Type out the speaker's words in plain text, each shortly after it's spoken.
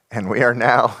And we are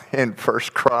now in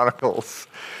First Chronicles.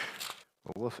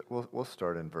 We'll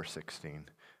start in verse 16.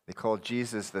 They called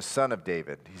Jesus the son of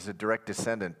David. He's a direct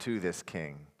descendant to this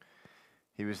king.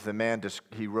 He was the man,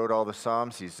 he wrote all the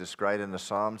Psalms. He's described in the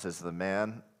Psalms as the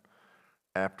man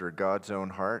after God's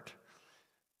own heart.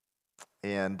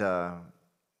 And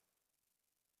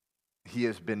he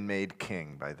has been made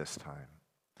king by this time.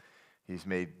 He's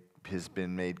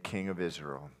been made king of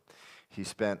Israel. He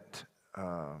spent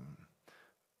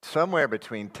somewhere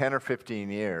between 10 or 15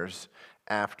 years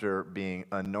after being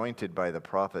anointed by the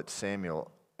prophet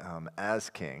Samuel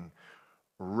as king,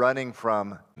 running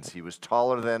from, he was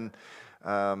taller than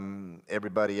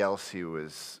everybody else. He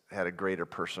had a greater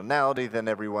personality than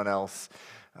everyone else.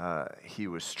 He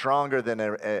was stronger than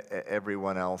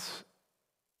everyone else,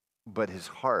 but his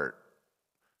heart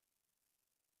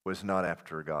was not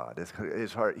after God.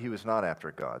 His heart, he was not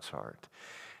after God's heart.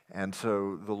 And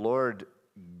so the Lord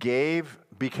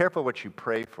be careful what you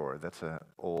pray for. That's an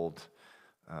old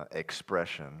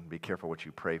expression. Be careful what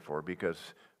you pray for, because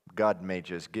God may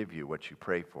just give you what you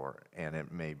pray for, and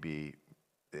it may be,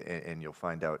 and you'll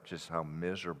find out just how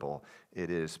miserable it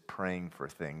is praying for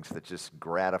things that just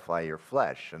gratify your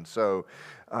flesh. And so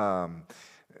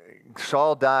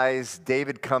Saul dies.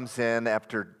 David comes in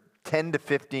after 10 to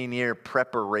 15 year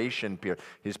preparation period.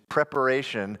 His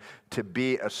preparation to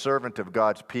be a servant of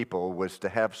God's people was to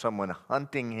have someone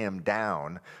hunting him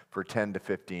down for 10 to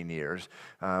 15 years,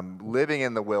 living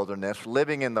in the wilderness,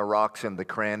 living in the rocks and the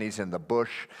crannies and the bush.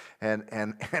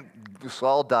 And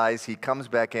Saul dies. He comes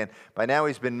back in. By now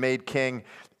he's been made king.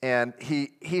 And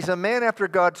he's a man after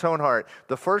God's own heart.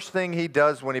 The first thing he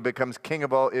does when he becomes king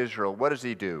of all Israel, what does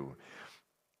he do?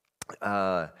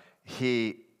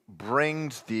 He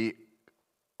brings the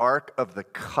Ark of the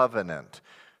Covenant,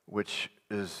 which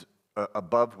is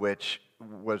above which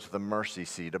was the mercy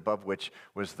seat, above which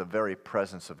was the very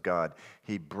presence of God.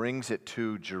 He brings it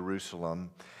to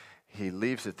Jerusalem. He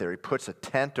leaves it there. He puts a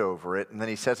tent over it. And then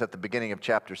he says at the beginning of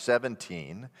chapter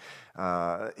 17,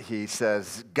 he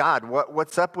says, God,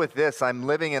 what's up with this? I'm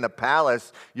living in a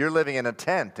palace. You're living in a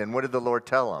tent. And what did the Lord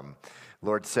tell him? The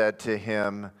Lord said to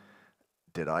him,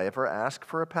 did I ever ask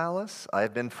for a palace?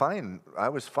 I've been fine. I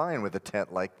was fine with a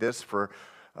tent like this for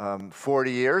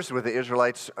 40 years with the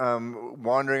Israelites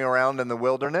wandering around in the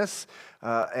wilderness.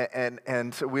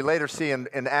 And so we later see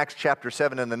in Acts chapter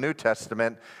 7 in the New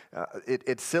Testament,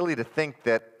 it's silly to think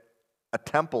that a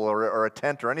temple or a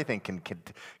tent or anything can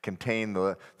contain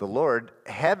the Lord.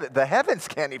 The heavens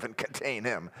can't even contain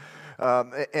him.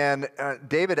 And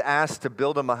David asked to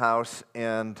build him a house,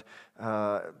 and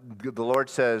the Lord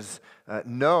says,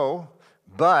 no,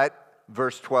 but,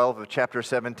 verse 12 of chapter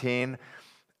 17,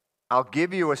 I'll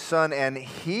give you a son, and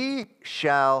he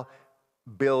shall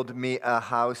build me a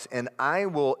house, and I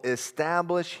will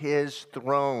establish his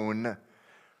throne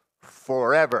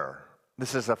forever.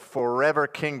 This is a forever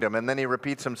kingdom. And then he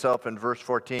repeats himself in verse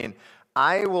 14,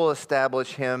 I will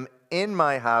establish him in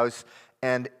my house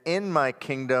and in my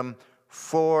kingdom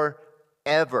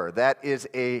forever. That is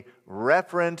a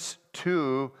reference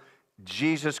to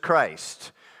Jesus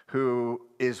Christ, who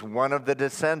is one of the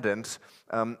descendants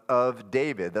of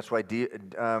David. That's why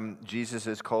Jesus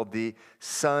is called the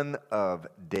Son of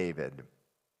David.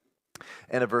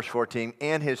 And in verse 14,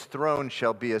 and his throne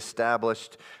shall be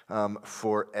established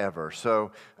forever.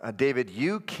 So, David,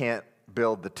 you can't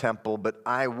build the temple, but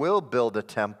I will build a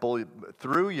temple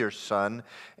through your son,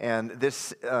 and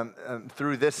this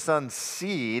through this son's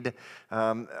seed,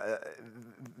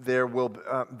 there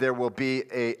will be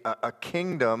a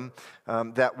kingdom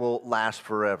that will last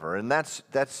forever, and that's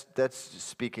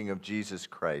speaking of Jesus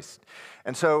Christ.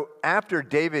 And so after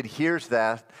David hears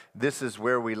that, this is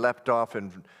where we left off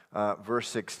in verse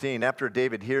 16. After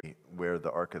David hears where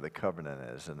the Ark of the Covenant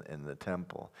is in the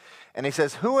temple. And he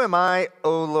says, who am I,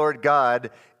 O Lord God,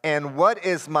 and what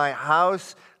is my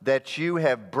house that you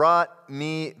have brought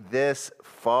me this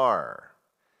far?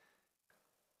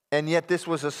 And yet this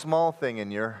was a small thing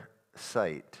in your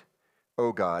sight,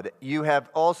 O God. You have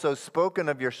also spoken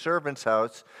of your servant's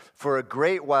house for a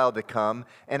great while to come,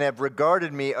 and have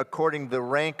regarded me according to the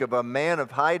rank of a man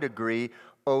of high degree,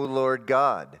 O Lord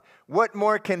God. What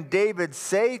more can David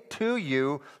say to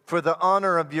you for the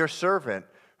honor of your servant?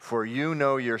 For you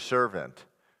know your servant.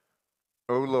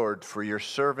 O Lord, for your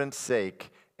servant's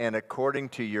sake, and according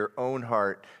to your own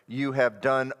heart, you have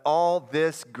done all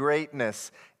this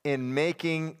greatness in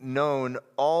making known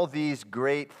all these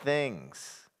great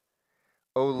things.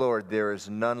 O Lord, there is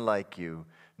none like you,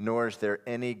 nor is there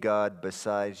any God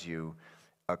besides you,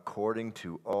 according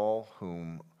to all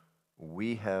whom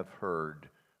we have heard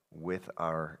with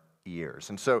our ears.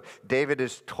 And so David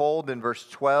is told in verse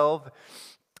 12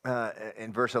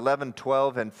 in verse 11,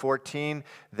 12, and 14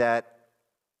 that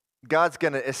God's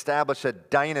going to establish a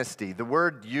dynasty. The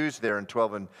word used there in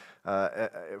 12 and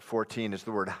 14 is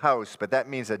the word house, but that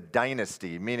means a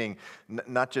dynasty, meaning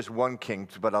not just one king,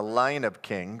 but a line of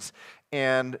kings.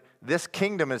 And this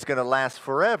kingdom is going to last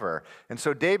forever. And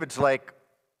so David's like,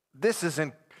 this is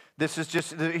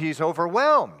just, he's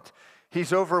overwhelmed.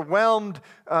 He's overwhelmed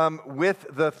with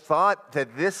the thought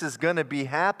that this is going to be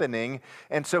happening.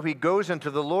 And so he goes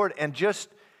into the Lord and just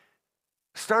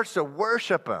starts to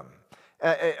worship him.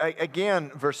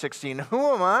 Again, verse 16,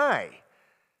 who am I?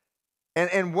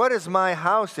 And what is my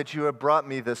house that you have brought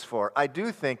me this for? I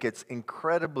do think it's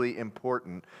incredibly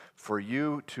important for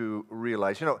you to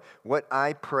realize, what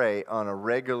I pray on a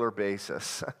regular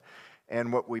basis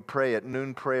and what we pray at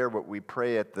noon prayer, what we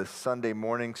pray at the Sunday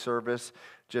morning service,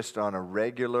 just on a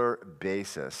regular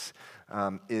basis,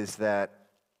 is that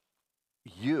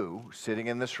you, sitting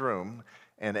in this room,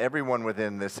 and everyone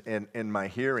within this, in my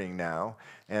hearing now,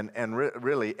 and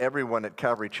really everyone at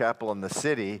Calvary Chapel in the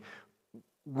city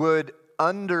would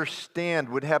understand,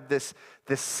 would have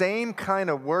the same kind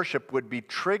of worship would be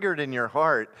triggered in your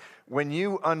heart when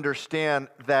you understand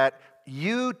that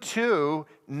you too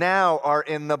now are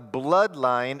in the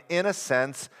bloodline, in a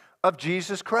sense, of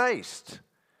Jesus Christ.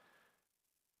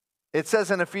 It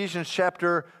says in Ephesians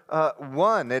chapter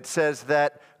 1, it says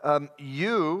that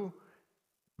you,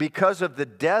 because of the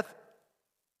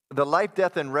life,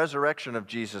 death, and resurrection of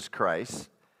Jesus Christ,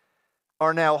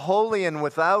 are now holy and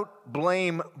without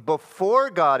blame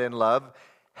before God in love,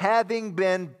 having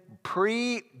been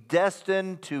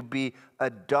predestined to be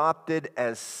adopted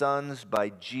as sons by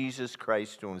Jesus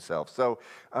Christ to himself. So,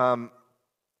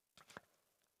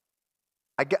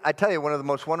 I tell you, one of the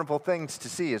most wonderful things to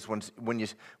see is when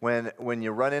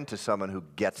you run into someone who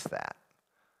gets that.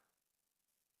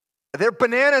 They're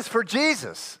bananas for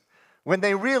Jesus when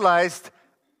they realized,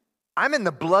 I'm in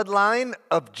the bloodline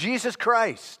of Jesus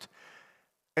Christ.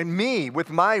 And me, with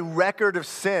my record of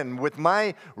sin, with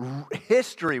my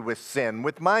history with sin,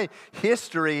 with my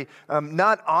history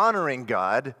not honoring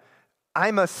God,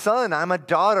 I'm a son, I'm a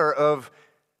daughter of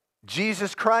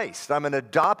Jesus Christ. I'm an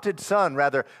adopted son.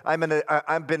 Rather, I'm an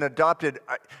adopted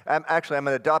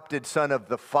son of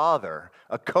the Father,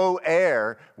 a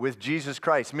co-heir with Jesus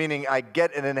Christ, meaning I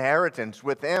get an inheritance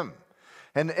with him.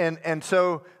 And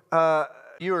so,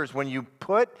 viewers, when you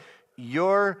put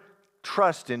your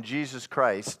trust in Jesus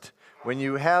Christ, when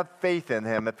you have faith in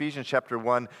him, Ephesians chapter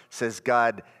 1 says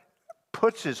God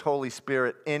puts his Holy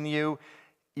Spirit in you.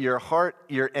 Your heart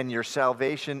and your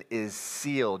salvation is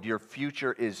sealed. Your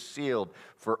future is sealed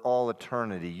for all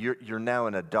eternity. You're now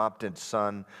an adopted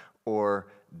son or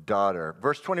daughter.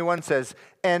 Verse 21 says,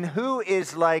 and who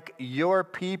is like your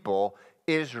people,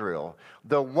 Israel,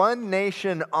 the one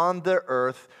nation on the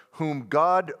earth whom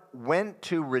God went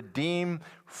to redeem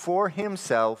for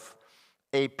himself,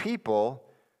 a people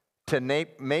to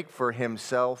make for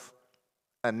himself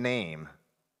a name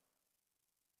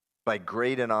by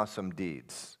great and awesome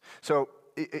deeds. So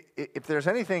if there's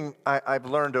anything I've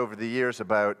learned over the years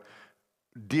about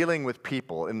dealing with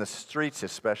people, in the streets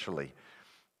especially,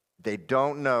 they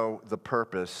don't know the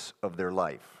purpose of their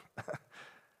life.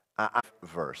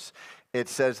 Verse. It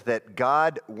says that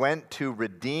God went to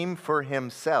redeem for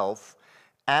himself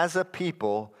as a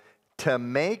people to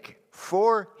make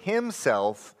for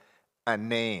himself a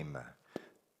name,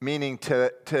 meaning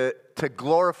to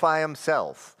glorify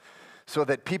himself. So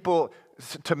that people,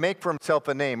 to make for himself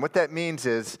a name. What that means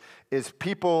is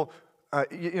people,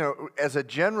 as a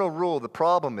general rule, the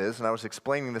problem is, and I was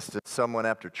explaining this to someone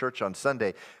after church on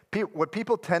Sunday, what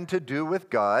people tend to do with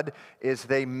God is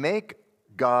they make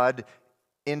God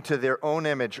into their own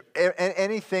image.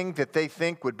 Anything that they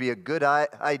think would be a good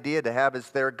idea to have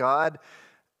as their God,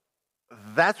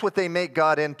 that's what they make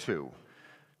God into.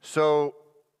 So,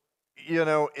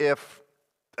 if,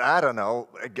 I don't know,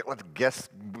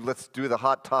 let's do the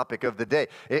hot topic of the day.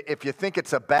 If you think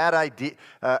it's a bad idea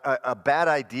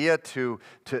to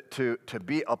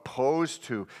be opposed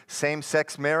to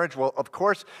same-sex marriage, well, of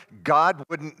course, God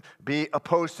wouldn't be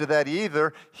opposed to that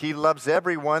either. He loves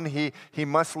everyone. He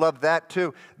must love that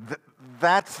too.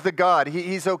 That's the God.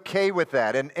 He's okay with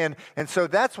that. And so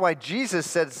that's why Jesus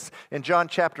says in John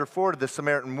chapter 4 to the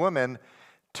Samaritan woman,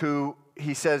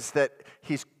 he says that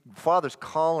Father's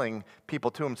calling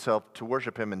people to himself to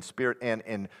worship him in spirit and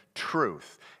in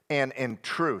truth. And in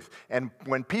truth. And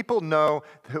when people know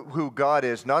who God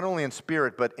is, not only in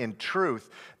spirit, but in truth,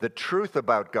 the truth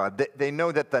about God, they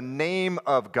know that the name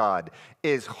of God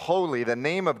is holy. The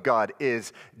name of God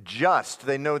is just.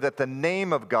 They know that the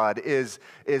name of God is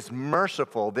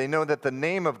merciful. They know that the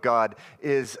name of God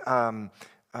is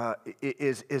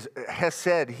is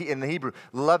hesed in the Hebrew,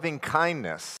 loving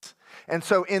kindness. And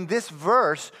so in this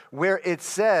verse where it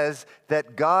says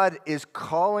that God is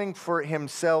calling for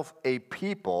himself a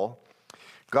people,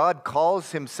 God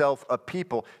calls himself a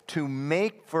people to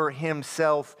make for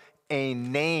himself a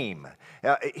name.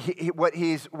 What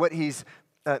he's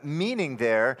meaning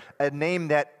there, a name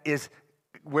that is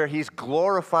where he's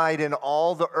glorified in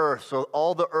all the earth, so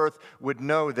all the earth would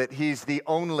know that he's the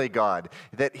only God,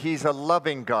 that he's a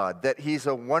loving God, that he's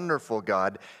a wonderful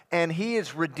God, and he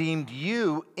has redeemed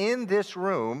you in this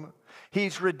room.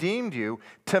 He's redeemed you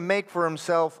to make for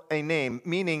himself a name,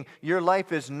 meaning your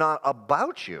life is not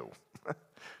about you.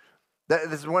 That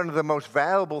is one of the most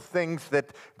valuable things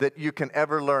that you can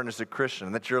ever learn as a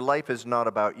Christian, that your life is not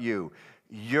about you.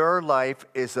 Your life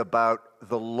is about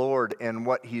the Lord and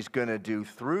what he's going to do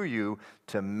through you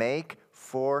to make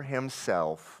for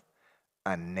himself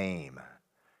a name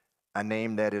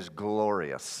that is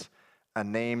glorious, a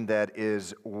name that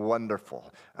is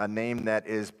wonderful, a name that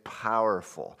is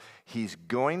powerful. He's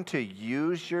going to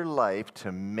use your life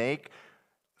to make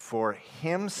for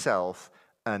himself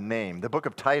a name. The book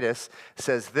of Titus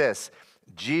says this: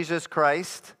 Jesus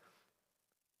Christ,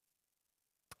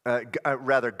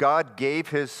 God gave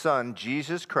his Son,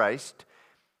 Jesus Christ,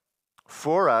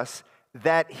 for us,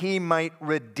 that he might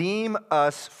redeem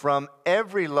us from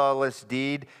every lawless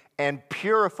deed and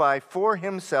purify for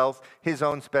himself his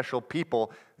own special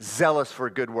people, zealous for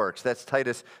good works. That's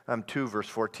Titus 2, verse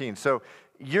 14. So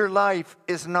your life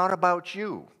is not about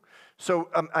you. So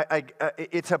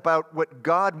it's about what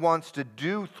God wants to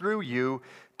do through you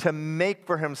to make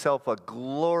for himself a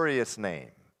glorious name.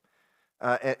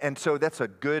 And so this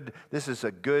is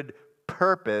a good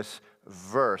purpose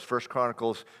verse. 1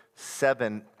 Chronicles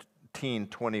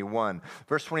 17:21.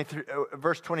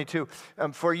 Verse 22,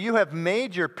 for you have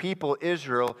made your people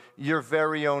Israel your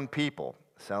very own people.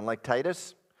 Sound like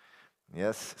Titus?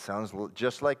 Yes, sounds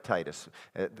just like Titus.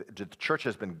 The church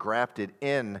has been grafted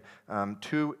in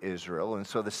to Israel, and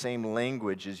so the same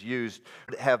language is used.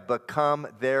 Have become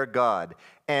their God.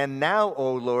 And now,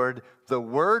 O Lord, the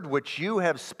word which you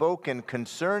have spoken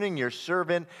concerning your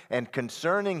servant and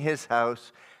concerning his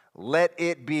house, let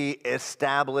it be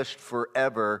established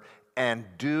forever, and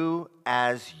do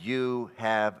as you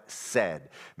have said.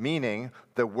 Meaning,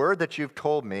 the word that you've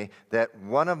told me, that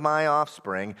one of my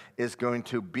offspring is going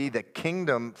to be the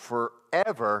kingdom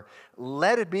forever,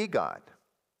 let it be, God.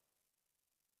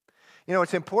 You know,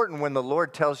 it's important when the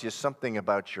Lord tells you something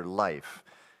about your life.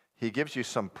 He gives you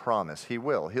some promise. He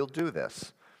will. He'll do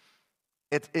this.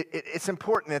 It's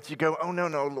important that you go, oh, no,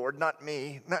 Lord, not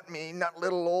me, not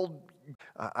little old.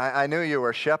 I knew you were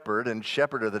a shepherd, and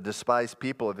shepherd are the despised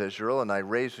people of Israel, and I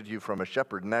raised you from a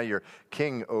shepherd, and now you're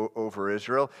king over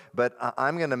Israel. But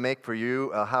I'm going to make for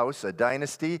you a house, a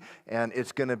dynasty, and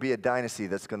it's going to be a dynasty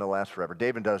that's going to last forever.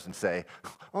 David doesn't say,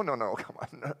 oh, no, come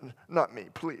on, not me,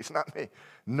 please, not me.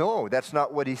 No, that's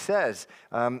not what he says.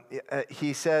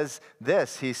 He says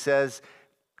this, he says,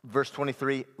 verse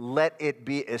 23, let it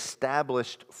be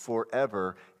established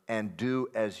forever, and do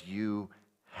as you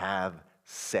have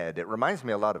said. It reminds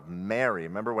me a lot of Mary.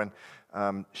 Remember when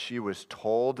she was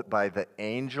told by the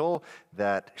angel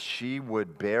that she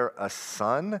would bear a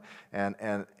son,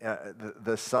 and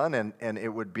the son, and it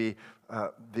would be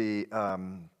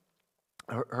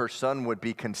her son would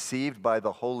be conceived by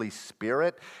the Holy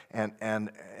Spirit, and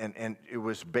it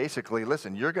was basically,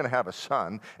 listen, you're going to have a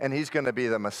son, and he's going to be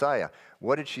the Messiah.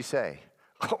 What did she say?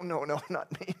 Oh, no,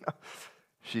 not me. No.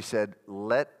 She said,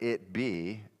 let it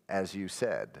be as you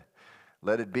said.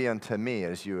 Let it be unto me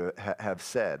as you have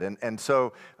said. And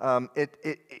so,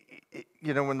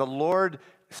 you know, when the Lord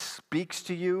speaks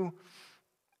to you,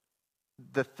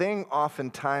 the thing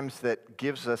oftentimes that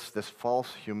gives us this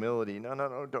false humility,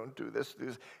 no, don't do this,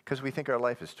 because we think our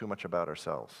life is too much about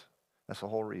ourselves. That's the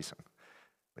whole reason.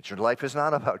 But your life is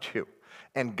not about you.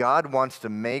 And God wants to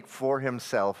make for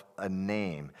himself a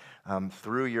name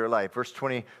through your life. Verse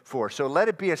 24, so let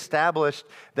it be established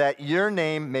that your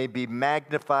name may be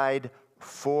magnified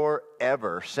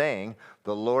forever, saying,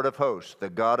 the Lord of hosts,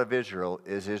 the God of Israel,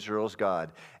 is Israel's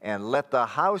God. And let the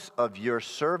house of your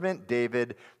servant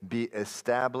David be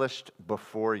established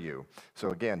before you.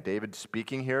 So again, David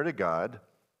speaking here to God.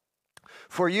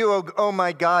 For you, O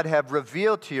my God, have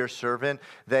revealed to your servant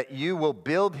that you will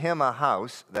build him a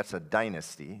house. That's a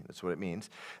dynasty. That's what it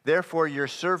means. Therefore, your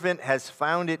servant has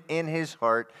found it in his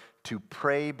heart to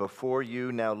pray before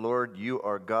you. Now, Lord, you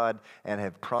are God and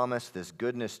have promised this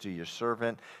goodness to your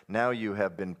servant. Now you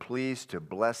have been pleased to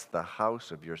bless the house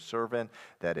of your servant,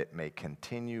 that it may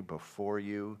continue before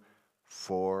you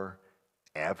forever.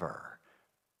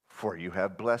 For you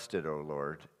have blessed it, O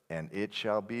Lord, and it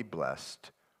shall be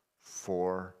blessed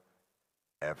forever.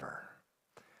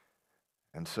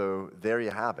 And so there you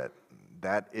have it.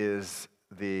 That is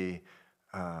the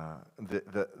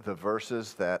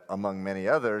verses that, among many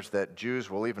others, that Jews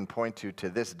will even point to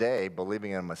this day,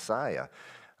 believing in a Messiah.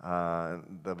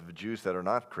 The Jews that are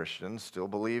not Christians still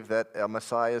believe that a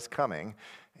Messiah is coming,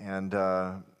 and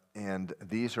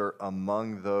these are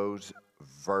among those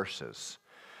verses.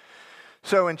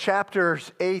 So in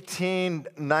chapters 18,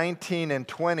 19, and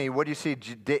 20, what do you see?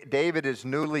 David is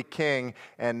newly king,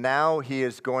 and now he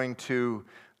is going to,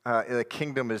 the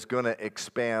kingdom is going to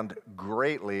expand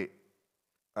greatly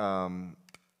in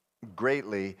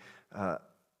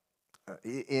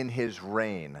his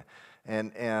reign.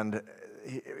 And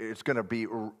it's going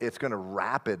to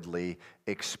rapidly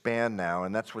expand now,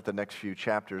 and that's what the next few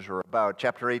chapters are about.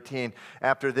 Chapter 18,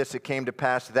 after this it came to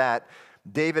pass that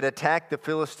David attacked the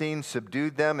Philistines,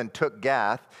 subdued them, and took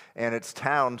Gath and its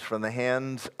towns from the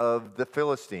hands of the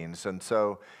Philistines. And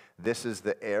so this is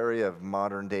the area of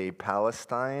modern-day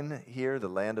Palestine here, the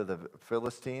land of the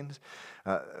Philistines.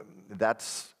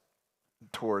 That's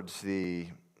towards the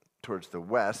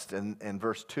west, and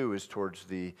verse 2 is towards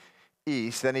the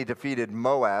east. Then he defeated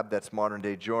Moab, that's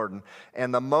modern-day Jordan,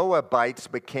 and the Moabites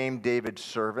became David's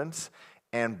servants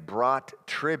and brought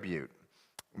tribute.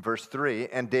 Verse 3,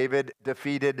 and David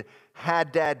defeated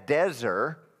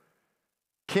Hadadezer,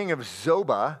 king of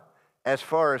Zobah, as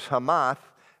far as Hamath,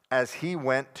 as he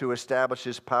went to establish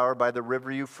his power by the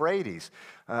river Euphrates.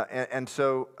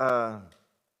 So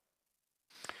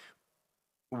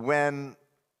when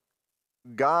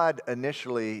God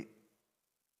initially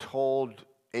told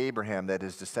Abraham that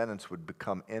his descendants would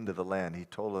come into the land, he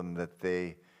told him that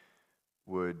they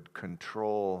would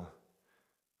control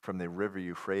from the river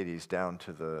Euphrates down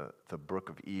to the brook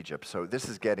of Egypt. So this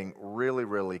is getting really,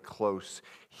 really close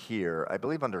here. I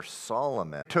believe under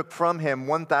Solomon. Took from him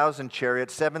 1,000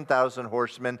 chariots, 7,000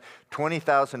 horsemen,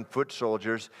 20,000 foot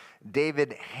soldiers.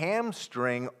 David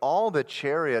hamstrung all the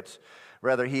chariots.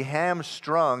 Rather, he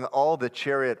hamstrung all the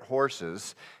chariot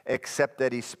horses, except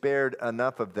that he spared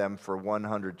enough of them for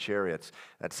 100 chariots.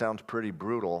 That sounds pretty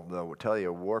brutal, though. I'll tell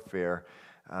you, warfare.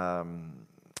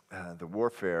 The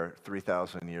warfare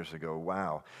 3,000 years ago,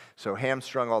 wow. So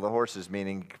hamstrung all the horses,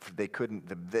 meaning they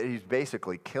couldn't, he's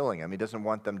basically killing them. He doesn't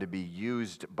want them to be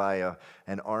used by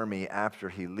an army after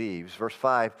he leaves. Verse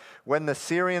 5, when the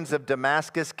Syrians of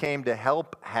Damascus came to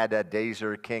help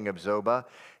Hadadezer, king of Zobah,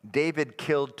 David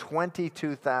killed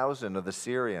 22,000 of the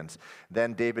Syrians.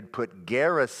 Then David put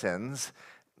garrisons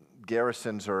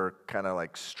are kind of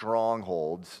like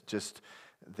strongholds,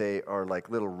 they are like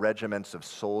little regiments of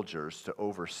soldiers to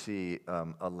oversee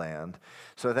a land.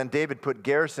 So then David put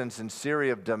garrisons in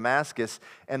Syria of Damascus,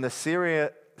 and the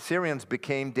Syrians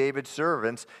became David's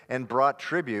servants and brought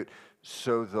tribute.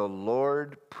 So the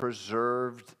Lord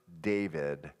preserved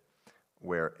David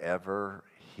wherever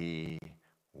he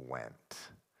went.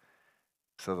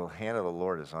 So the hand of the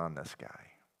Lord is on this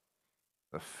guy.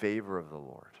 The favor of the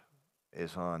Lord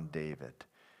is on David.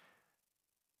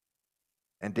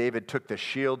 And David took the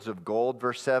shields of gold,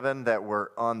 verse 7, that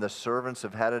were on the servants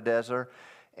of Hadadezer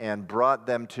and brought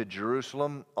them to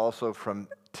Jerusalem, also from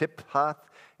Tiphath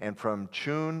and from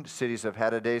Chun, cities of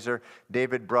Hadadezer.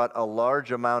 David brought a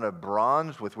large amount of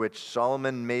bronze with which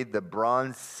Solomon made the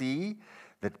bronze sea,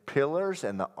 the pillars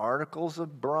and the articles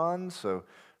of bronze. So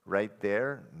right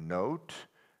there, note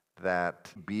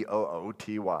that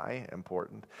B-O-O-T-Y,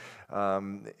 important,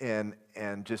 and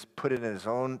just put it in his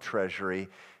own treasury.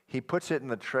 He puts it in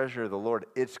the treasure of the Lord.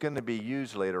 It's going to be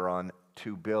used later on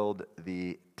to build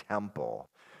the temple.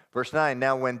 Verse 9,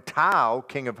 now when Tou,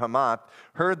 king of Hamath,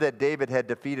 heard that David had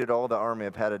defeated all the army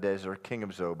of Hadadezer, king of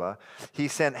Zobah, he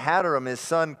sent Hadaram, his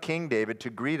son, King David, to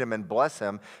greet him and bless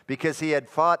him, because he had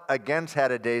fought against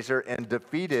Hadadezer and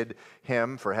defeated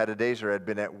him, for Hadadezer had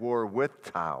been at war with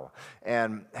Tou.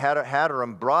 And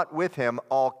Hadaram brought with him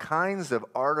all kinds of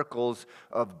articles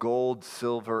of gold,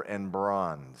 silver, and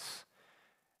bronze.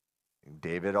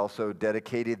 David also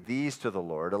dedicated these to the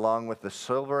Lord, along with the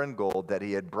silver and gold that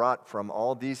he had brought from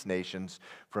all these nations,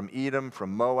 from Edom,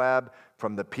 from Moab,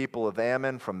 from the people of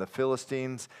Ammon, from the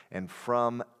Philistines, and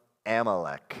from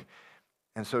Amalek.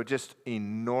 And so just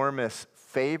enormous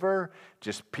favor,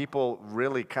 just people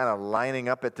really kind of lining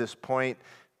up at this point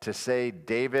to say,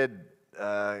 David,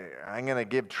 I'm going to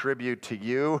give tribute to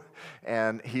you.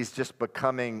 And he's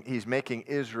making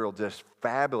Israel just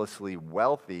fabulously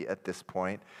wealthy at this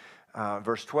point.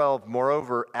 Verse 12,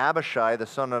 moreover, Abishai, the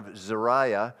son of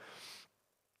Zeruiah,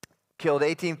 killed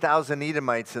 18,000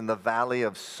 Edomites in the valley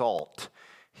of Salt.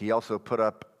 He also put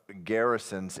up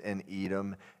garrisons in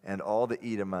Edom, and all the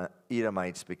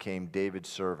Edomites became David's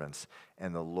servants.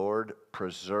 And the Lord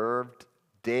preserved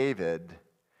David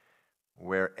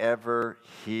wherever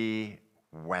he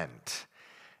went.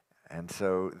 And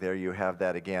so there you have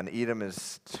that again. Edom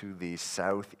is to the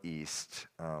southeast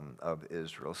of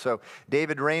Israel. So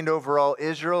David reigned over all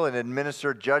Israel and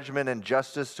administered judgment and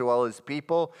justice to all his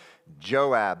people.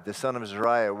 Joab, the son of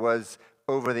Zeruiah, was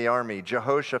over the army.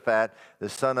 Jehoshaphat, the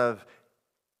son of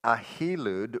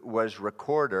Ahilud, was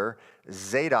recorder.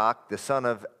 Zadok, the son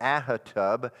of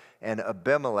Ahitub, and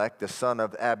Abimelech, the son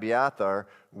of Abiathar,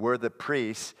 were the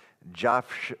priests.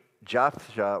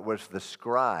 Jophshah was the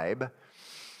scribe.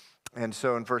 And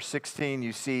so in verse 16,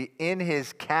 you see in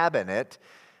his cabinet,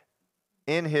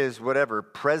 in his whatever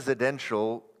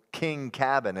presidential king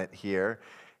cabinet here,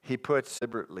 he puts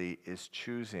deliberately is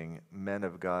choosing men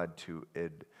of God to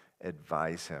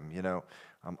advise him. You know,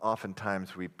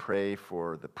 oftentimes we pray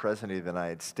for the president of the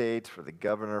United States, for the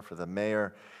governor, for the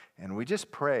mayor, and we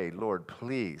just pray, Lord,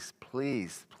 please,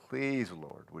 please, please,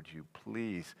 Lord, would you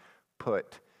please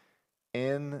put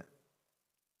in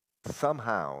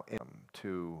somehow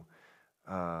to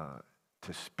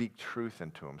speak truth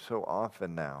into him. So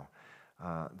often now,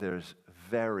 there's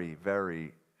very,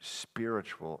 very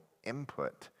spiritual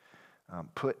input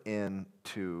put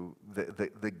into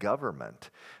the government.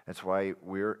 That's why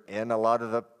we're in a lot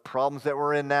of the problems that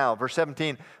we're in now. Verse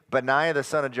 17, Benaiah the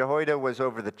son of Jehoiada was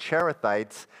over the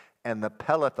Cherethites and the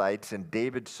Pelethites, and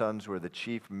David's sons were the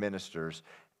chief ministers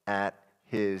at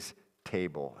his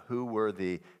table. Who were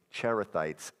the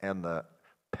Cherethites and the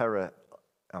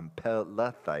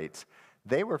Pelethites?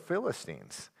 They were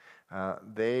Philistines.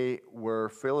 They were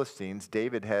Philistines.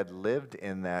 David had lived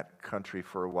in that country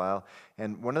for a while.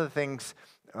 And one of the things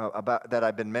about that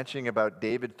I've been mentioning about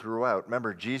David throughout,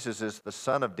 remember, Jesus is the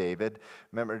son of David.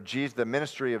 Remember, the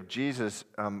ministry of Jesus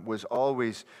was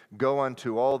always go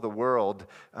unto all the world.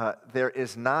 There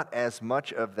is not as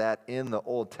much of that in the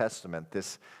Old Testament,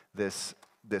 this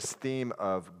theme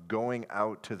of going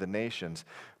out to the nations.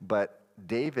 But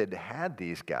David had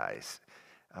these guys.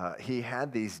 He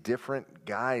had these different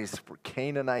guys,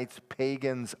 Canaanites,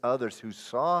 pagans, others, who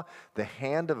saw the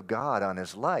hand of God on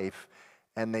his life,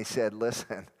 and they said,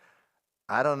 listen,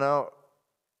 I don't know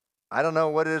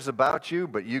what it is about you,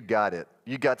 but you got it.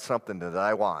 You got something that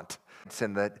I want.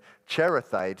 And the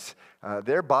Cherethites,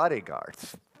 they're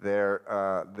bodyguards. They're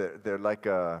like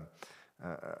a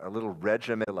little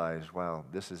regiment. Wow,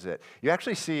 this is it. You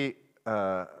actually see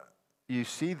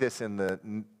this in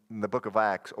the book of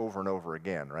Acts over and over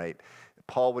again, right?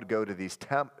 Paul would go to these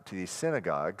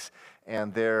synagogues,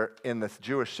 and they're in the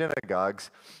Jewish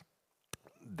synagogues.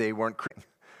 They weren't Christian,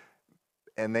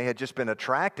 and they had just been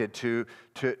attracted to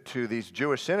these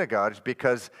Jewish synagogues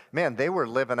because, man, they were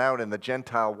living out in the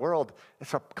Gentile world.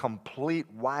 It's a complete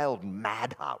wild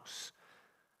madhouse.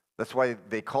 That's why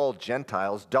they called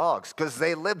Gentiles dogs, because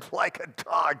they lived like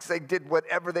dogs. They did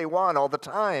whatever they want all the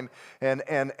time,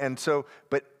 and so,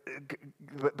 but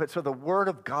so the Word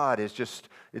of God is just,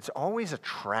 it's always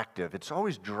attractive. It's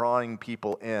always drawing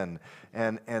people in,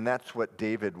 and that's what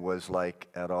David was like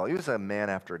at all. He was a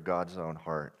man after God's own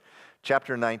heart.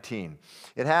 Chapter 19.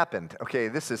 It happened. Okay,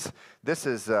 this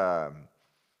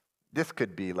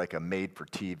could be like a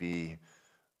made-for-TV.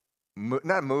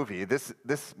 Not movie. This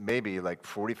may be like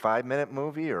 45-minute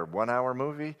movie or 1-hour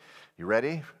movie. You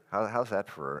ready? How's that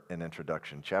for an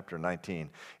introduction? Chapter 19.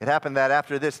 It happened that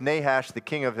after this, Nahash, the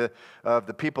king of the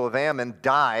people of Ammon,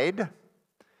 died.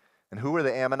 And who were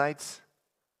the Ammonites?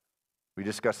 We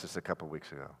discussed this a couple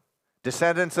weeks ago.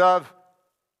 Descendants of?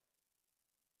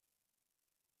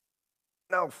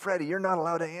 No, Freddie, you're not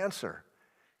allowed to answer.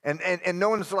 And no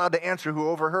one's allowed to answer who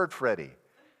overheard Freddie.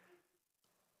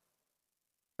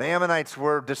 The Ammonites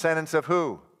were descendants of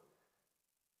who?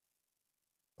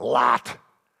 Lot.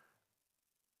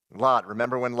 Lot.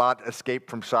 Remember when Lot escaped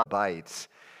from Sodom?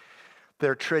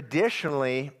 They're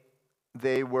traditionally,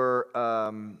 they were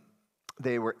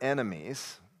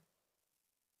enemies.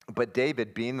 But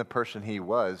David, being the person he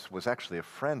was actually a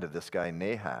friend of this guy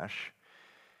Nahash.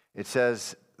 It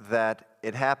says that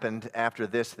it happened after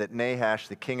this that Nahash,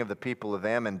 the king of the people of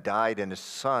Ammon, died, and his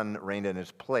son reigned in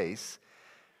his place.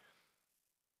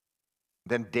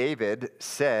 Then David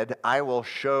said, I will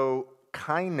show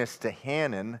kindness to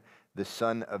Hanun, the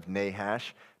son of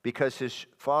Nahash, because his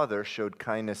father showed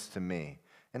kindness to me.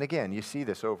 And again, you see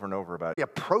this over and over about it.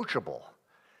 Approachable.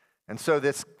 And so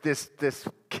this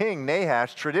king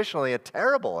Nahash, traditionally a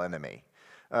terrible enemy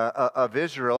of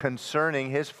Israel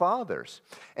concerning his fathers.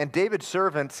 And David's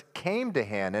servants came to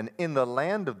Hanun in the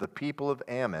land of the people of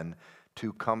Ammon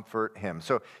to comfort him.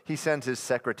 So he sends his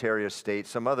Secretary of State,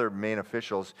 some other main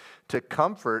officials, to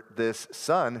comfort this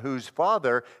son whose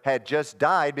father had just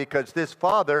died because this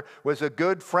father was a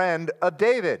good friend of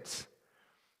David's.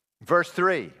 Verse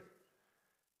 3,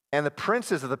 and the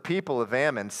princes of the people of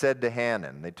Ammon said to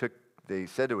Hanun, they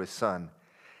said to his son,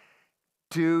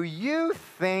 do you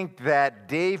think that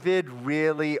David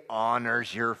really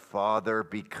honors your father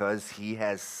because he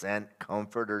has sent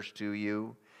comforters to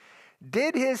you?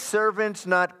 Did his servants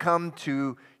not come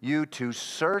to you to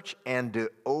search and to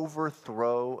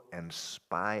overthrow and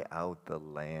spy out the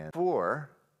land?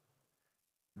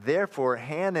 Therefore,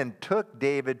 Hanun took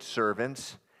David's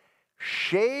servants,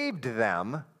 shaved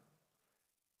them,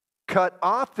 cut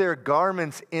off their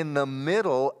garments in the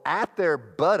middle at their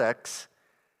buttocks,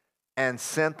 and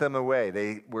sent them away.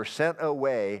 They were sent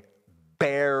away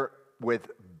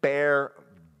with bare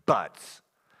butts.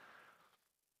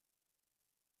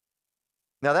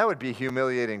 Now, that would be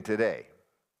humiliating today.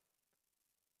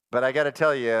 But I got to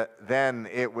tell you, then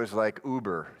it was like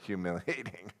uber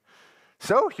humiliating.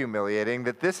 So humiliating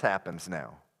that this happens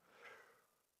now.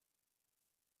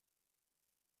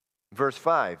 Verse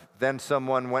 5, then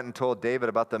someone went and told David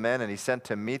about the men, and he sent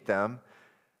to meet them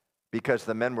because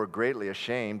the men were greatly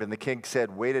ashamed. And the king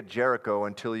said, wait at Jericho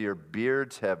until your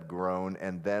beards have grown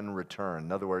and then return.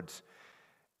 In other words,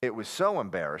 it was so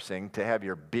embarrassing to have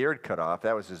your beard cut off.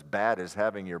 That was as bad as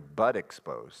having your butt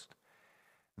exposed.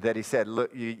 That he said,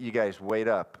 look, you guys wait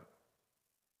up.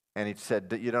 And he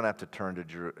said, you don't have to come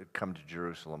to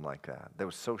Jerusalem like that. That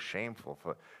was so shameful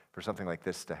for something like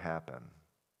this to happen.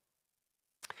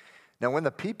 Now, when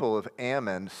the people of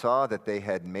Ammon saw that they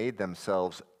had made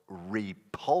themselves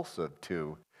repulsive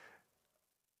to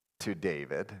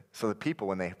David, so the people,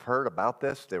 when they heard about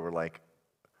this, they were like,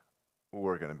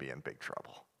 we're going to be in big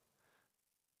trouble.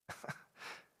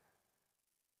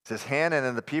 It says, Hanun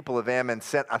and the people of Ammon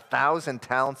sent 1,000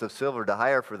 talents of silver to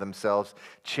hire for themselves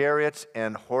chariots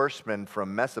and horsemen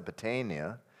from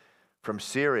Mesopotamia, from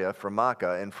Syria, from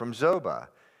Makkah, and from Zobah.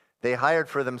 They hired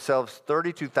for themselves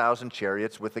 32,000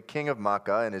 chariots with the king of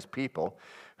Makkah and his people,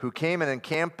 who came and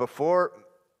encamped before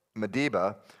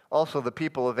Medeba. Also the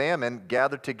people of Ammon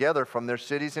gathered together from their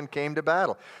cities and came to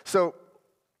battle. So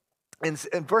in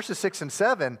verses 6 and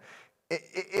 7,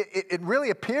 it really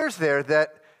appears there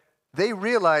that they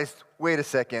realized, wait a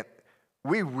second,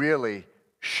 we really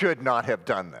should not have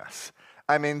done this.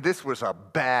 I mean, this was a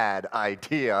bad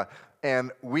idea,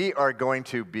 and we are going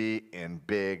to be in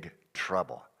big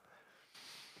trouble.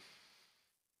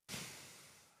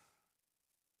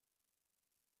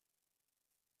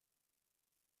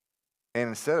 And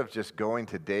instead of just going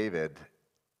to David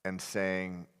and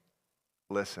saying,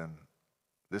 listen,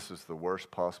 this is the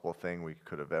worst possible thing we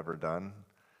could have ever done.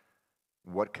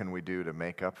 What can we do to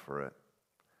make up for it?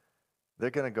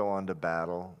 They're going to go on to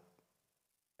battle,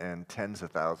 and tens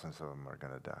of thousands of them are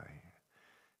going to die.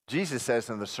 Jesus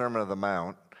says in the Sermon on the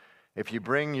Mount, if you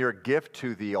bring your gift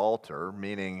to the altar,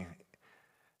 meaning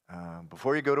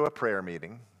before you go to a prayer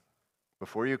meeting,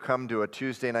 before you come to a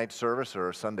Tuesday night service or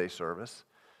a Sunday service,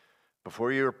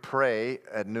 before you pray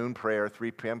at noon prayer,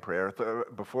 3 p.m. prayer,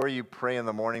 before you pray in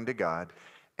the morning to God,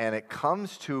 and it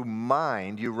comes to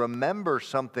mind, you remember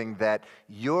something that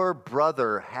your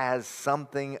brother has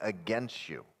something against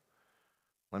you.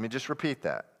 Let me just repeat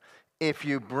that. If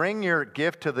you bring your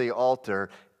gift to the altar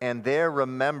and there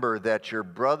remember that your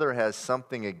brother has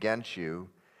something against you,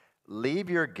 leave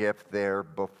your gift there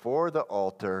before the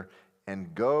altar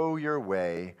and go your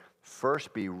way.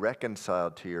 First be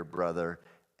reconciled to your brother,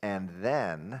 and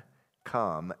then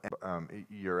come.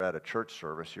 You're at a church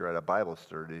service, you're at a Bible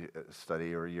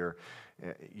study, or you're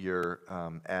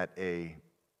at a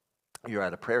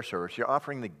prayer service. You're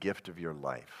offering the gift of your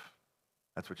life.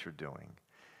 That's what you're doing.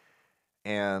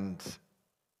 And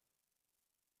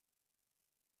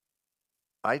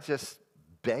I just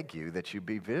beg you that you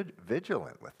be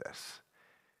vigilant with this.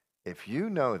 If you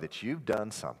know that you've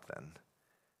done something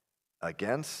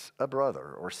against a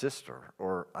brother or sister,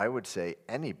 or I would say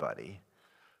anybody,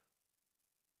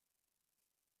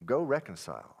 go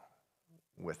reconcile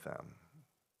with them.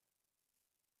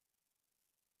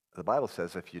 The Bible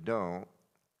says if you don't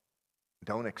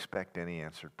expect any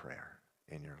answered prayer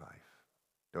in your life.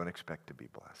 Don't expect to be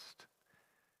blessed.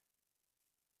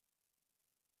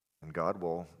 And God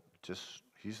will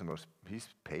he's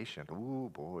patient. Ooh,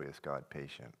 boy, is God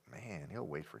patient. Man, he'll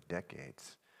wait for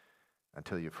decades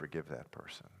until you forgive that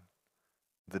person.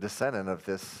 The descendant of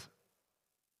this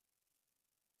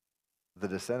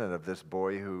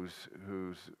boy who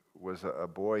was a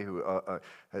boy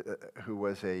who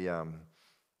was a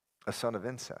son of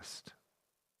incest.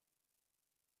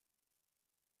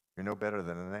 You're no better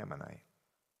than an Ammonite.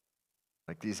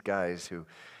 Like these guys who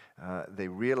they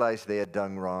realized they had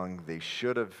done wrong. They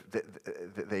should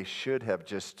have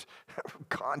just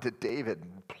gone to David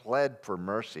and pled for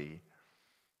mercy.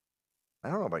 I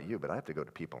don't know about you, but I have to go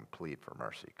to people and plead for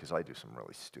mercy because I do some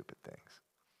really stupid things.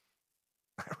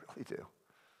 I really do.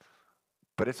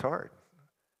 But it's hard.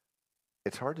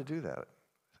 It's hard to do that.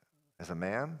 As a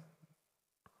man,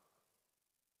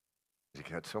 you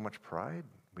got so much pride.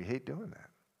 We hate doing that.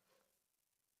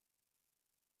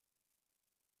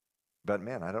 But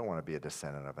man, I don't want to be a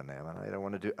descendant of an Ammonite. I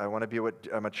want to be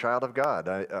I'm a child of God.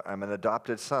 I'm an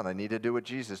adopted son. I need to do what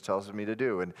Jesus tells me to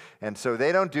do. And so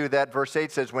they don't do that. Verse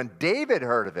 8 says, when David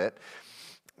heard of it,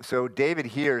 so David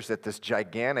hears that this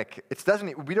gigantic,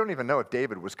 we don't even know if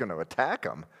David was going to attack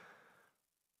him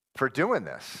for doing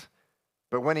this.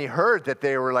 But when he heard that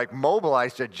they were like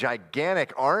mobilized a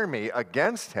gigantic army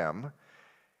against him,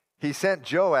 he sent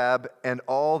Joab and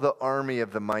all the army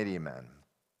of the mighty men.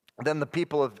 Then the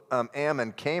people of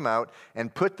Ammon came out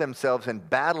and put themselves in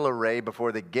battle array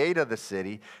before the gate of the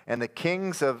city, and the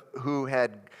kings who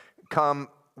had come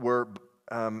were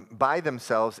by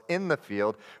themselves in the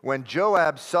field. When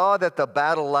Joab saw that the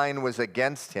battle line was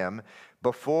against him,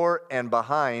 before and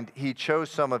behind, he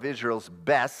chose some of Israel's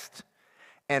best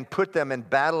and put them in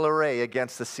battle array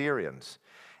against the Syrians.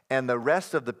 And the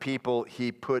rest of the people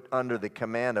he put under the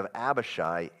command of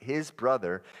Abishai, his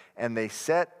brother, and they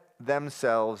set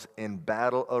themselves in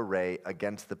battle array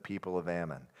against the people of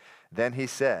Ammon. Then he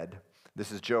said,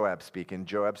 this is Joab speaking,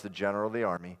 Joab's the general of the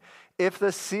army, if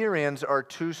the Syrians are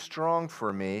too strong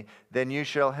for me, then you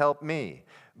shall help me.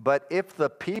 But if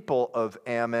the people of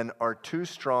Ammon are too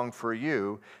strong for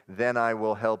you, then I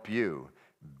will help you.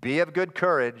 Be of good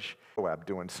courage. Joab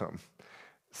doing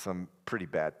some pretty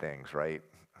bad things, right?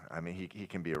 I mean, he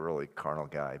can be a really carnal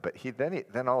guy. But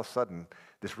then all of a sudden,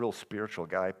 this real spiritual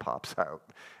guy pops out.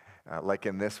 Like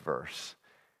in this verse.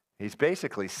 He's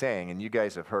basically saying, and you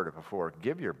guys have heard it before,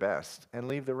 give your best and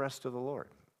leave the rest to the Lord.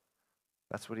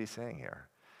 That's what he's saying here.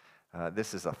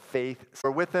 This is a faith.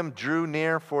 For with him drew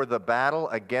near for the battle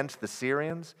against the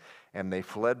Syrians, and they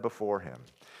fled before him.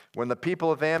 When the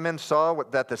people of Ammon saw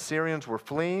that the Syrians were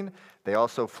fleeing, they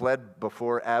also fled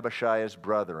before Abishai his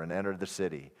brother and entered the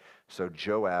city. So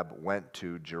Joab went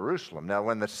to Jerusalem. Now,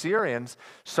 when the Syrians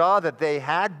saw that they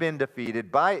had been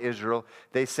defeated by Israel,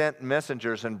 they sent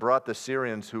messengers and brought the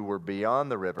Syrians who were beyond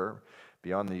the river,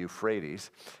 beyond the Euphrates,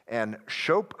 and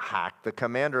Shophak, the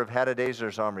commander of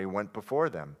Hadadezer's army, went before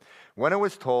them. When it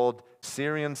was told,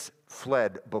 Syrians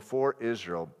fled before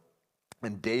Israel,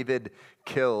 and David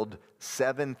killed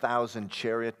 7,000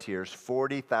 charioteers,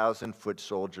 40,000 foot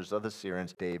soldiers of the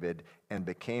Syrians, David, and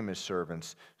became his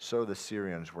servants. So the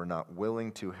Syrians were not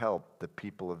willing to help the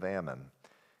people of Ammon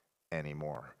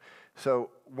anymore. So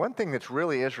one thing that's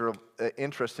really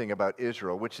interesting about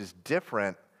Israel, which is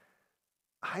different,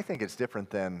 I think it's different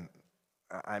than,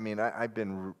 I've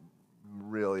been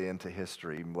really into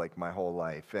history like my whole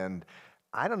life, and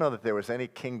I don't know that there was any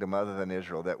kingdom other than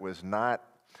Israel that was not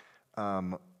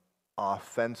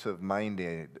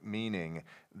offensive-minded, meaning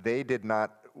they did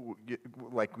not,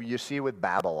 like you see with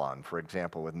Babylon, for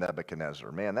example, with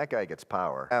Nebuchadnezzar. Man, that guy gets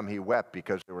power. He wept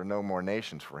because there were no more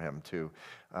nations for him to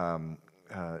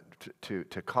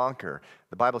conquer.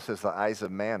 The Bible says the eyes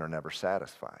of man are never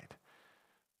satisfied.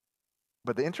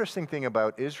 But the interesting thing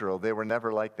about Israel, they were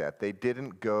never like that. They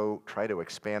didn't go try to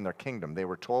expand their kingdom. They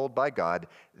were told by God,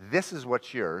 this is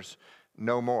what's yours,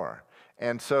 no more.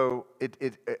 And so,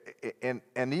 and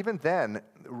even then,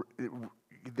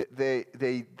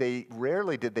 they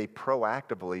rarely did they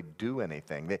proactively do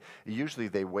anything. Usually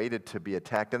they waited to be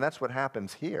attacked, and that's what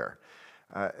happens here.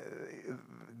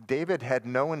 David had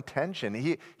no intention.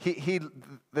 The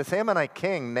Ammonite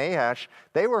king, Nahash,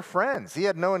 they were friends. He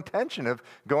had no intention of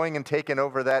going and taking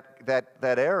over that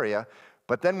area.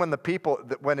 But then when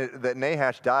that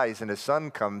Nahash dies and his son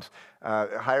comes,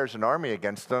 hires an army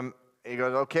against them, he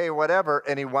goes, okay, whatever,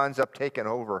 and he winds up taking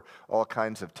over all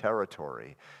kinds of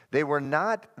territory. They were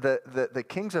not, the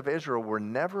kings of Israel were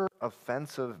never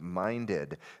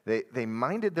offensive-minded. They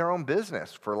minded their own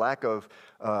business, for lack of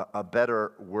a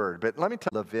better word. But let me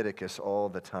tell you, Leviticus all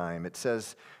the time, it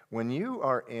says, when you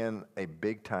are in a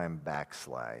big-time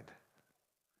backslide,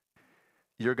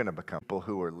 you're going to become people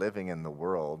who are living in the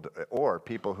world, or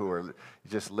people who are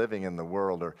just living in the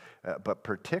world. But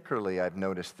particularly, I've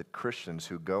noticed that Christians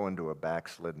who go into a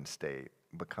backslidden state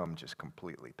become just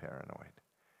completely paranoid.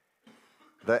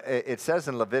 It says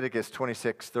in Leviticus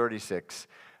 26:36,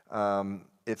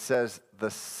 it says,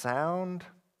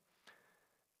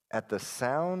 at the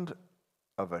sound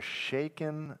of a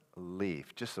shaken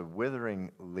leaf, just a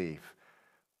withering leaf,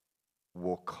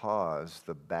 will cause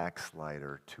the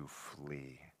backslider to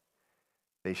flee.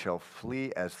 They shall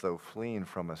flee as though fleeing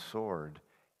from a sword,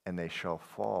 and they shall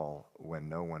fall when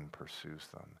no one pursues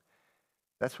them.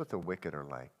 That's what the wicked are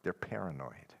like. They're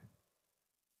paranoid.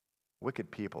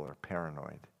 Wicked people are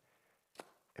paranoid.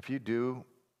 If you do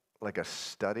like a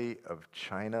study of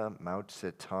China, Mao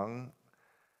Zedong,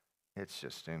 it's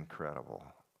just incredible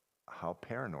how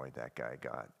paranoid that guy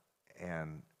got.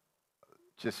 And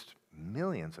just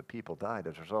millions of people died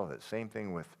as a result of it. Same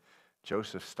thing with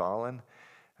Joseph Stalin.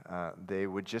 They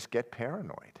would just get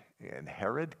paranoid. And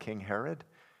King Herod,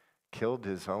 killed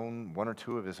one or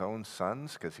two of his own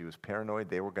sons because he was paranoid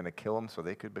they were going to kill him so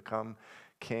they could become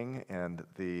king. And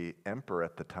the emperor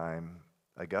at the time,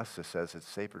 Augustus, says it's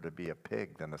safer to be a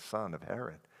pig than a son of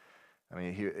Herod. I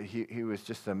mean, he was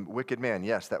just a wicked man.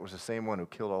 Yes, that was the same one who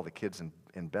killed all the kids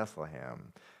in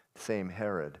Bethlehem, same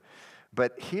Herod.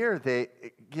 But here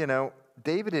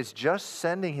David is just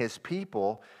sending his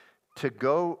people to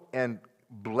go and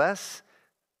bless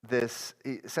this.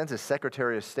 He sends his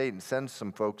Secretary of State and sends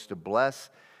some folks to bless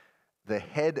the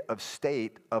head of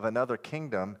state of another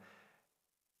kingdom.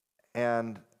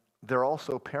 And they're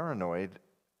also paranoid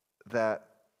that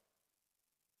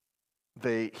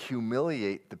they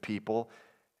humiliate the people,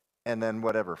 and then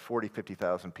 40,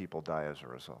 50,000 people die as a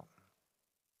result.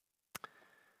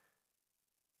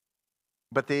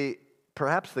 But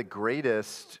perhaps the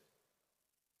greatest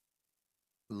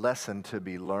lesson to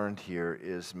be learned here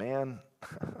is, man,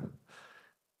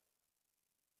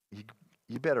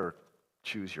 you better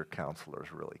choose your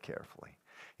counselors really carefully.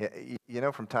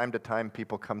 From time to time,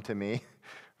 people come to me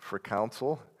for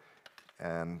counsel,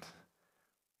 and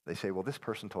they say, well, this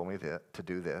person told me to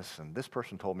do this, and this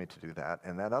person told me to do that,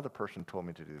 and that other person told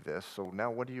me to do this, so now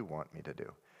what do you want me to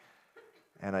do?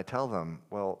 And I tell them,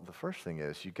 well, the first thing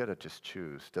is you got to just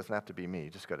choose. It doesn't have to be me.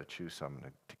 You just got to choose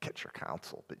someone to get your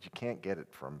counsel. But you can't get it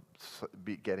from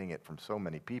getting it from so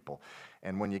many people.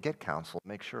 And when you get counsel,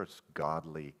 make sure it's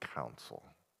godly counsel.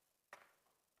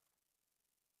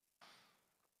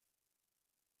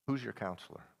 Who's your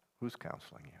counselor? Who's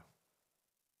counseling you?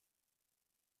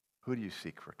 Who do you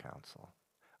seek for counsel?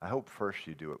 I hope first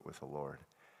you do it with the Lord.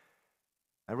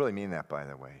 I really mean that, by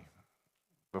the way.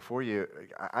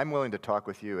 I'm willing to talk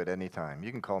with you at any time.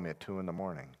 You can call me at 2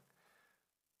 a.m.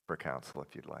 for counsel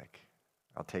if you'd like.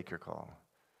 I'll take your call.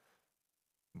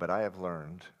 But I have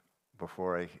learned,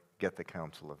 before I get the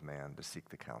counsel of man, to seek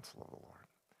the counsel of the Lord.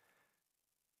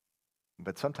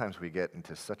 But sometimes we get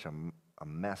into such a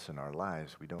mess in our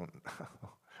lives, we don't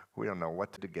know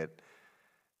what to get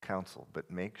counsel.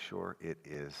 But make sure it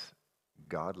is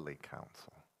godly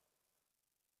counsel.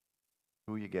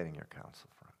 Who are you getting your counsel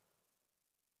from?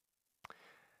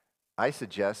 I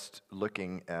suggest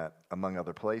looking at, among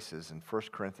other places, in 1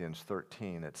 Corinthians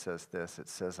 13, it says this. It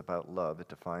says about love, it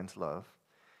defines love,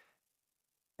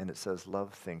 and it says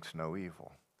love thinks no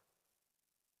evil.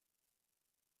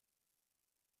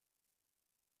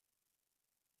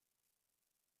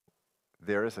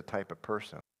 There is a type of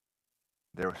person.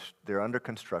 They're under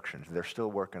construction. They're still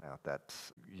working out that,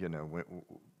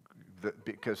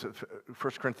 because of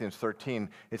 1 Corinthians 13,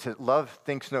 it says love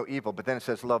thinks no evil, but then it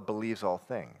says love believes all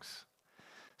things.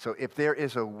 So if there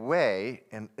is a way,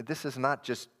 and this is not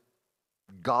just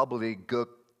gobbledygook,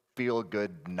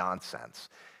 feel-good nonsense.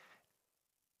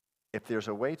 If there's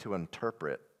a way to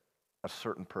interpret a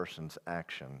certain person's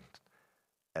action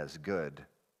as good,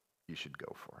 you should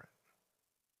go for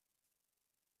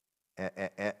it.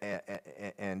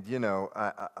 And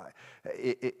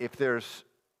if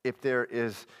there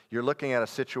is, you're looking at a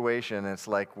situation and it's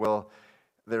like, well,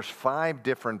 there's 5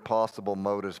 different possible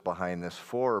motives behind this.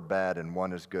 4 are bad and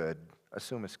 1 is good.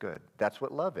 Assume it's good. That's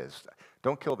what love is.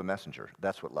 Don't kill the messenger.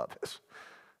 That's what love is.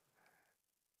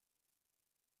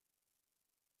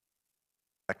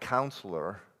 A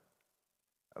counselor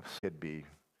could be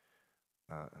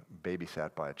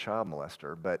babysat by a child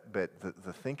molester, but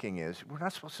the thinking is we're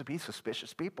not supposed to be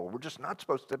suspicious people. We're just not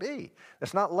supposed to be.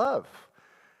 That's not love.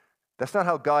 That's not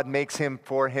how God makes him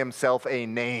for himself a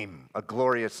name, a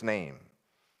glorious name,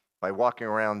 by walking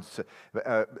around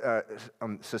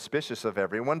suspicious of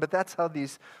everyone. But that's how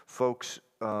these folks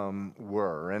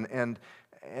were.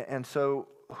 And so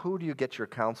who do you get your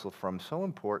counsel from? So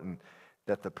important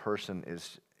that the person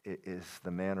is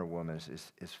the man or woman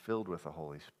is filled with the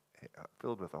Holy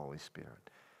Spirit,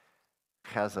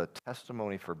 has a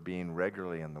testimony for being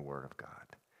regularly in the Word of God,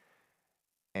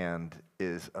 and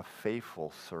is a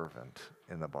faithful servant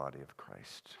in the body of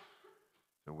Christ.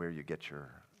 So where you get your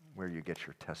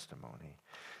testimony.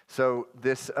 So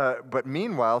this, but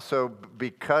meanwhile,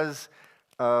 because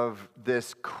of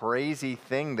this crazy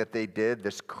thing that they did,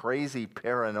 this crazy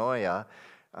paranoia,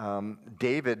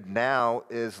 David now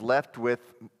is left with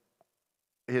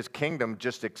his kingdom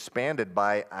just expanded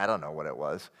by, I don't know what it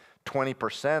was,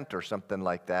 20% or something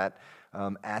like that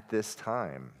at this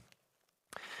time.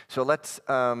 So let's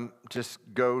just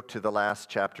go to the last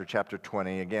chapter, chapter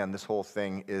 20. Again, this whole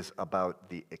thing is about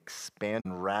the expand,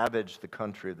 ravaged the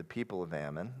country of the people of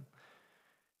Ammon,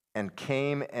 and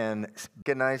came and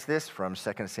recognized this from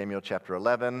 2 Samuel chapter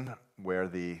 11, where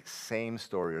the same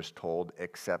story is told,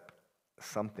 except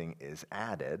something is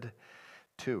added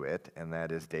to it, and that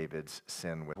is David's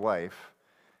sin with his wife,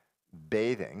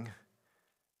 bathing,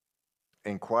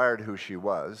 inquired who she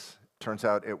was. Turns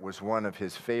out it was one of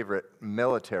his favorite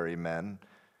military men,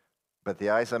 but the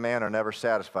eyes of man are never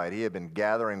satisfied. He had been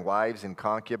gathering wives and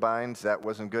concubines. That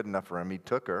wasn't good enough for him. He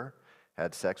took her,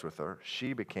 had sex with her.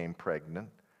 She became pregnant,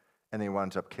 and he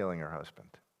winds up killing her husband.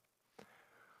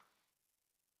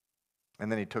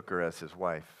 And then he took her as his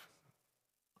wife.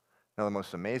 Now, the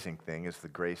most amazing thing is the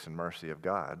grace and mercy of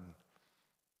God,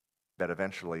 that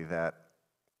eventually that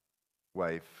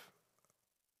wife,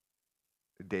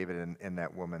 David and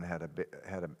that woman had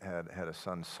a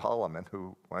son, Solomon,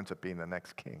 who winds up being the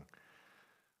next king.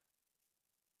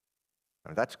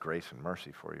 Now, that's grace and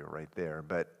mercy for you right there.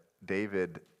 But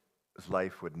David's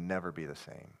life would never be the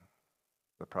same.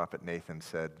 The prophet Nathan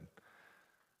said,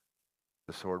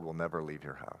 "The sword will never leave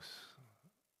your house."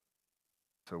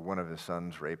 So one of his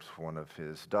sons rapes one of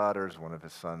his daughters. One of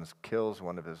his sons kills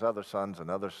one of his other sons.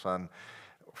 Another son,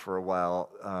 for a while,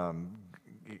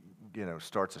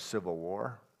 starts a civil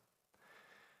war.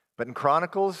 But in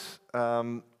Chronicles,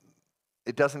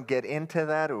 it doesn't get into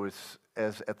that. It was,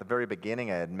 as at the very beginning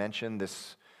I had mentioned,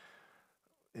 this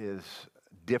is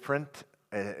different.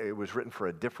 It was written for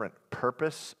a different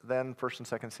purpose than 1 and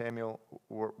 2 Samuel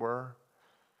were.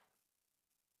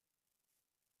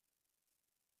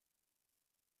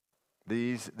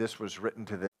 This was written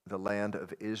to the land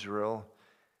of Israel.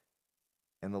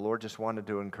 And the Lord just wanted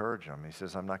to encourage them. He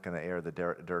says, I'm not going to air the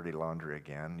dirty laundry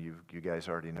again. You guys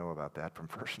already know about that from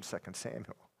 1 and 2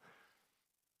 Samuel.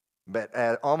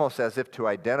 But almost as if to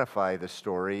identify the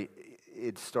story,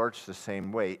 it starts the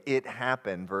same way. It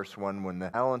happened, verse 1, when the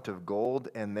talent of gold,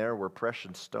 and there were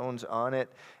precious stones on it,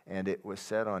 and it was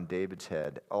set on David's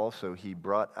head. Also, he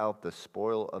brought out the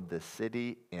spoil of the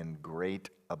city in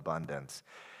great abundance.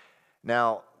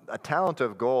 Now, a talent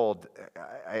of gold,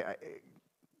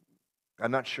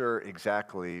 I'm not sure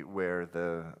exactly where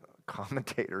the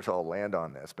commentators all land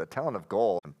on this, but talent of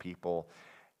gold and people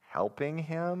helping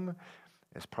him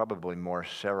is probably more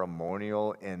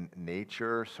ceremonial in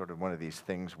nature, sort of one of these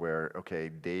things where, okay,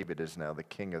 David is now the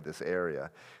king of this area.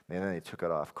 And then they took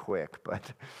it off quick.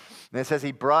 But it says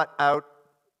he brought out,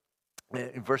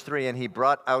 in verse 3, and he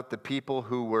brought out the people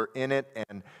who were in it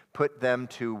and put them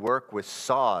to work with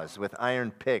saws, with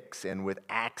iron picks, and with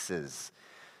axes.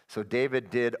 So David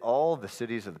did all the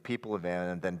cities of the people of Ammon,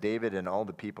 and then David and all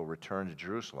the people returned to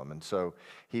Jerusalem. And so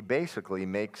he basically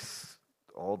makes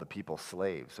all the people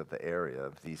slaves of the area,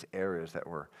 of these areas that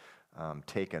were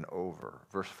taken over.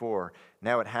 Verse 4,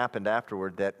 now it happened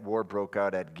afterward that war broke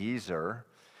out at Gezer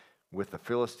with the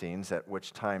Philistines, at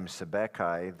which time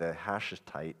Sibbecai the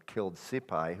Hushathite killed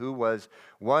Sippai, who was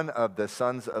one of the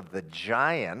sons of the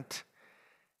giant,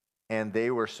 and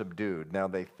they were subdued. Now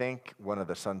they think one of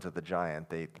the sons of the giant,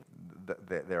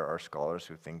 there are scholars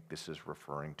who think this is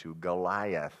referring to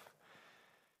Goliath,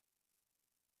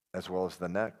 as well as the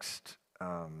next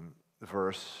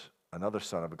verse, another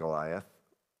son of Goliath.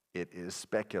 It is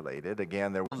speculated.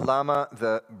 Again, there was Lama,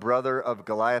 the brother of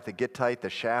Goliath, the Gittite, the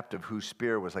shaft of whose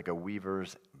spear was like a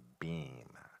weaver's beam.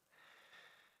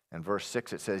 And verse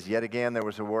 6, it says, yet again there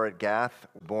was a war at Gath,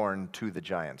 born to the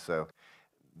giant. So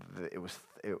it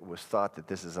was thought that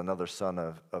this is another son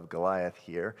of Goliath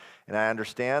here. And I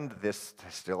understand this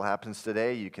still happens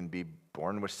today. You can be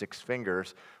born with 6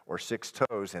 fingers or 6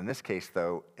 toes. In this case,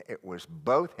 though, it was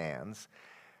both hands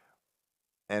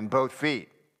and both feet.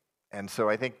 And so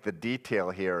I think the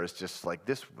detail here is just like,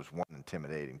 this was one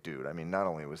intimidating dude. I mean, not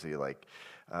only was he like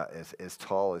as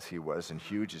tall as he was and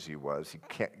huge as he was, he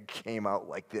came out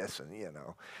like this and,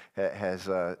 has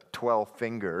 12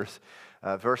 fingers.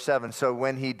 Verse 7, so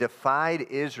when he defied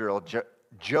Israel,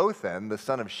 Jotham, the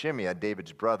son of Shimeah,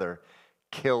 David's brother,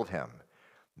 killed him.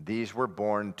 These were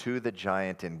born to the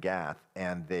giant in Gath,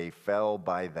 and they fell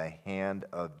by the hand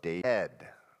of David.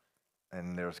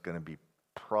 And there's going to be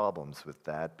problems with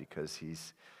that because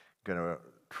he's going to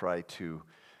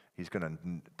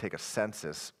take a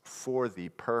census for the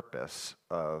purpose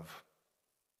of,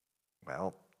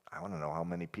 well, I want to know how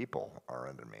many people are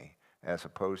under me. as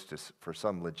opposed to for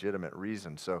some legitimate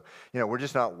reason. So, we're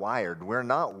just not wired. We're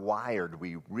not wired.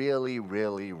 We really,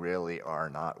 really, really are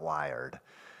not wired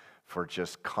for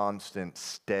just constant,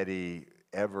 steady,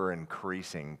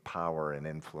 ever-increasing power and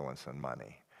influence and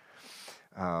money.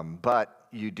 But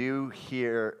you do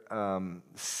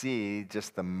see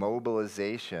just the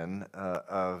mobilization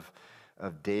of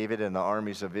David and the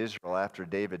armies of Israel after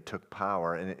David took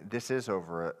power. And this is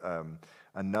over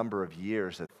a number of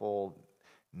years, a full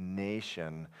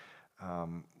nation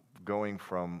going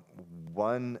from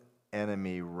one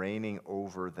enemy reigning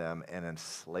over them and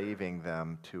enslaving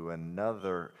them to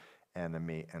another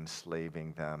enemy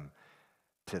enslaving them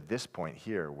to this point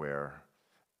here where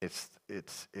it's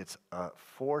a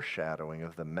foreshadowing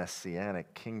of the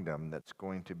messianic kingdom that's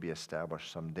going to be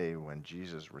established someday when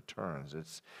Jesus returns.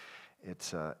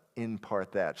 It's in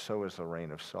part that. So is the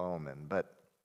reign of Solomon. But